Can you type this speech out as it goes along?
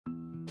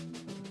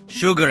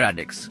Sugar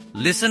addicts,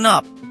 listen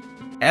up.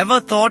 Ever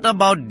thought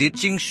about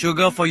ditching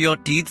sugar for your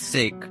teeth's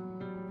sake?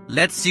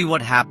 Let's see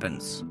what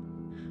happens.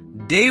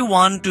 Day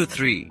 1 to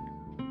 3.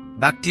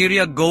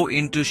 Bacteria go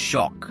into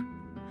shock.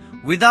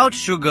 Without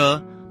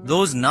sugar,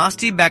 those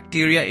nasty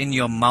bacteria in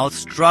your mouth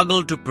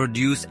struggle to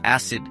produce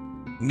acid,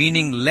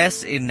 meaning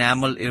less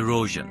enamel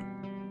erosion.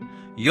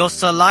 Your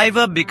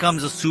saliva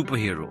becomes a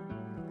superhero,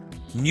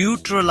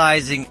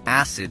 neutralizing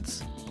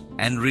acids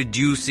and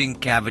reducing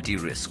cavity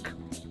risk.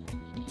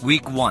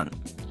 Week 1.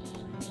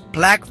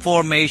 Plaque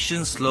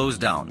formation slows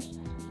down.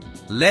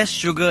 Less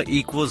sugar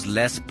equals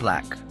less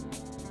plaque.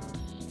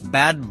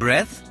 Bad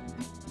breath?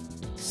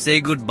 Say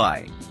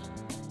goodbye.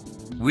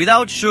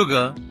 Without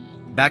sugar,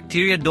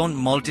 bacteria don't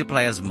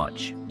multiply as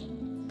much.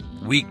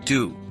 Week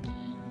 2.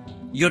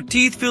 Your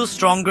teeth feel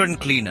stronger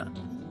and cleaner.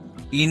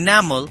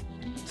 Enamel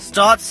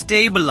starts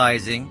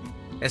stabilizing,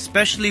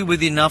 especially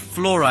with enough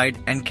fluoride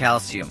and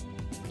calcium.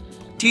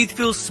 Teeth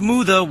feel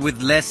smoother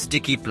with less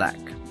sticky plaque.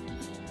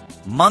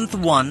 Month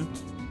 1,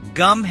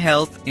 gum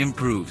health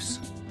improves.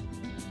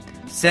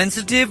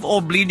 Sensitive or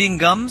bleeding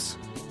gums?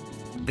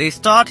 They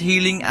start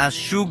healing as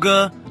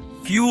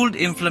sugar-fueled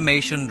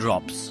inflammation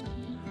drops.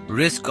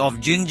 Risk of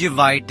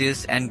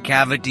gingivitis and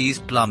cavities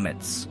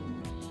plummets.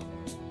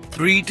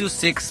 3 to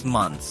 6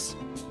 months.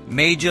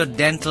 Major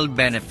dental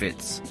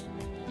benefits.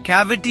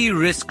 Cavity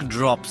risk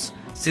drops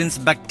since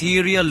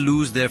bacteria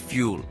lose their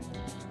fuel.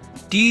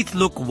 Teeth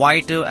look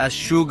whiter as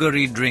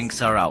sugary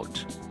drinks are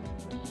out.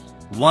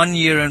 1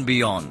 year and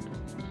beyond.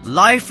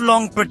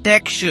 Lifelong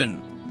protection.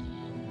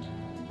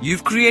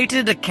 You've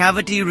created a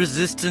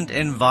cavity-resistant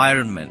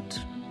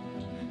environment.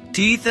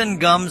 Teeth and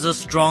gums are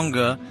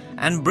stronger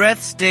and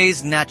breath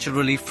stays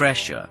naturally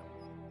fresher.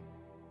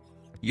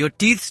 Your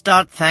teeth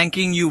start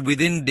thanking you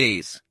within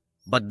days.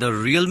 But the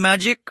real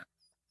magic?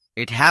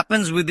 It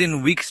happens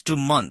within weeks to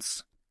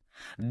months.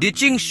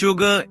 Ditching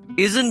sugar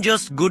isn't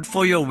just good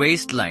for your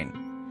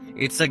waistline.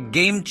 It's a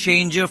game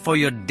changer for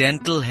your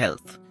dental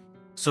health.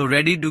 So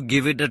ready to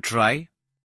give it a try?